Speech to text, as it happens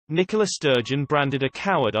Nicola Sturgeon branded a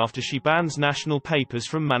coward after she bans national papers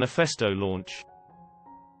from manifesto launch.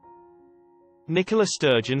 Nicola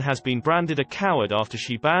Sturgeon has been branded a coward after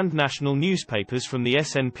she banned national newspapers from the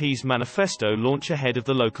SNP's manifesto launch ahead of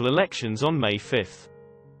the local elections on May 5.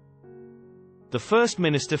 The First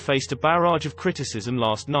Minister faced a barrage of criticism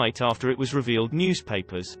last night after it was revealed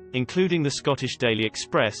newspapers, including the Scottish Daily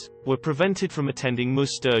Express, were prevented from attending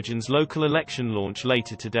Ms Sturgeon's local election launch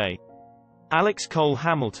later today. Alex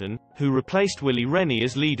Cole-Hamilton, who replaced Willie Rennie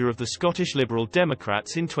as leader of the Scottish Liberal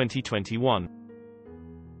Democrats in 2021,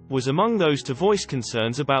 was among those to voice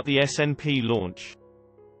concerns about the SNP launch.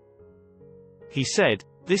 He said,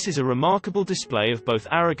 "This is a remarkable display of both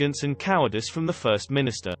arrogance and cowardice from the First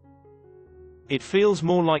Minister. It feels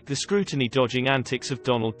more like the scrutiny-dodging antics of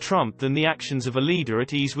Donald Trump than the actions of a leader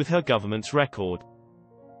at ease with her government's record."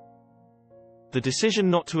 The decision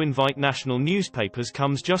not to invite national newspapers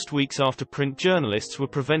comes just weeks after print journalists were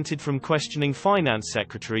prevented from questioning Finance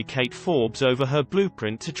Secretary Kate Forbes over her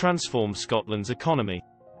blueprint to transform Scotland's economy.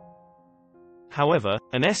 However,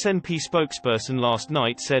 an SNP spokesperson last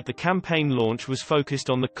night said the campaign launch was focused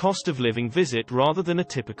on the cost of living visit rather than a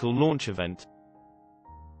typical launch event.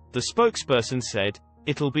 The spokesperson said,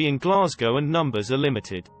 "It'll be in Glasgow and numbers are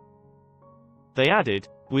limited." They added,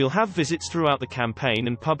 "We'll have visits throughout the campaign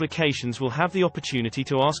and publications will have the opportunity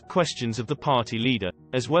to ask questions of the party leader,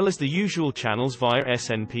 as well as the usual channels via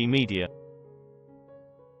SNP media."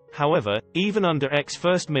 However, even under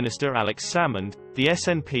ex-First Minister Alex Salmond, the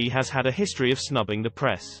SNP has had a history of snubbing the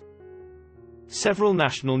press. Several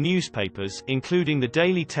national newspapers, including the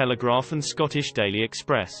Daily Telegraph and Scottish Daily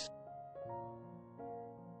Express,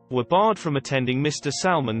 were barred from attending Mr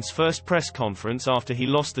Salmond's first press conference after he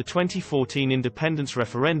lost the 2014 independence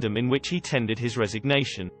referendum in which he tendered his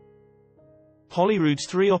resignation. Holyrood's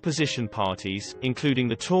three opposition parties, including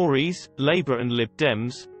the Tories, Labour and Lib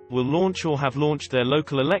Dems, will launch or have launched their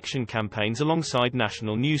local election campaigns alongside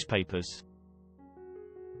national newspapers.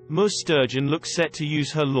 Ms Sturgeon looks set to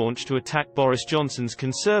use her launch to attack Boris Johnson's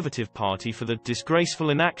Conservative Party for the disgraceful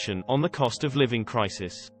inaction on the cost of living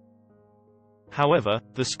crisis. However,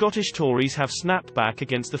 the Scottish Tories have snapped back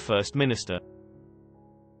against the First Minister.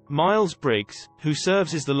 Miles Briggs, who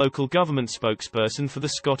serves as the local government spokesperson for the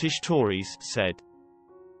Scottish Tories, said,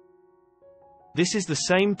 "This is the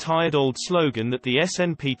same tired old slogan that the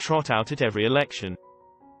SNP trot out at every election.